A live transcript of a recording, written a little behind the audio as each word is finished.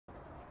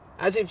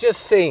As you've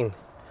just seen,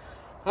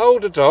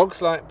 older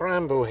dogs like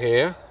Bramble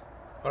here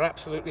are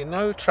absolutely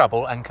no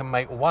trouble and can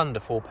make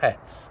wonderful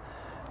pets.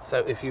 So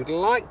if you'd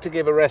like to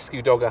give a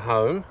rescue dog a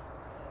home,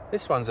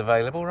 this one's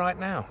available right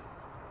now.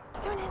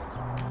 Join in.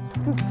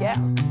 Good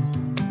girl.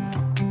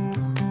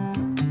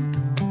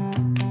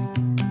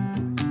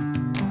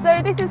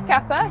 So this is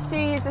Kappa.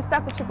 She's a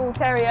Staffordshire Bull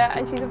Terrier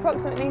and she's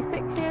approximately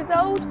 6 years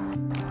old.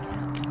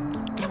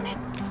 Come in.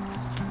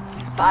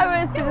 If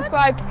I was to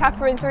describe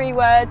Kappa in 3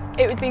 words,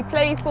 it would be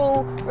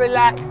playful,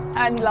 relaxed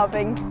and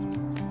loving.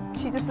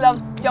 She just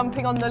loves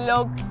jumping on the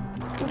logs,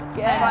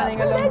 running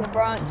along the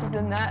branches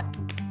and that.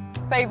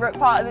 Favourite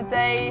part of the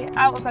day,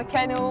 out of her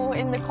kennel,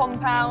 in the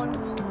compound,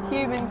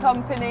 human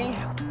company,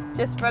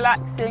 just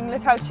relaxing.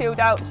 Look how chilled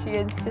out she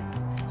is, just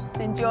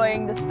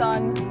enjoying the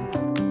sun.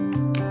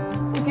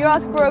 If you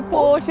ask for a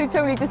paw, she'll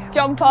totally just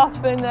jump up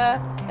and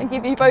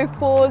give you both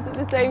paws at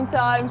the same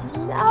time.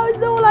 That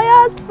was all I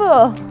asked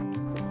for.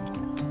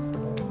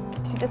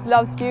 She just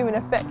loves human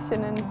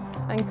affection and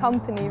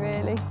company,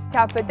 really.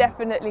 Kappa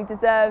definitely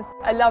deserves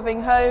a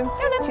loving home.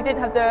 She didn't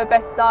have the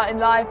best start in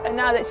life, and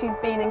now that she's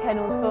been in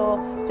kennels for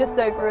just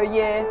over a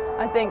year,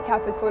 I think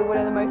Kappa's probably one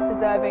of the most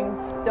deserving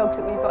dogs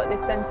that we've got at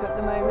this centre at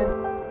the moment.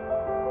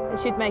 It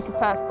should make a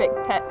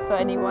perfect pet for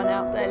anyone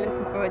out there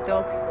looking for a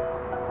dog.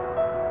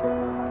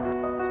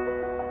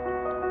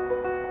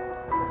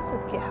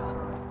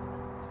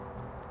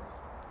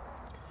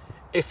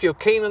 If you're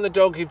keen on the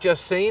dog you've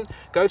just seen,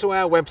 go to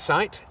our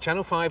website,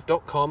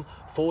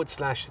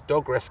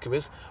 channel5.com/dog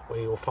rescuers, where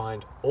you'll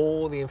find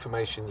all the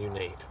information you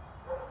need.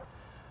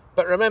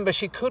 But remember,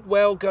 she could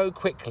well go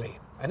quickly.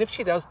 And if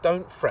she does,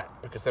 don't fret,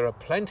 because there are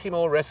plenty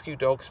more rescue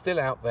dogs still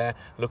out there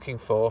looking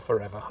for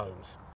forever homes.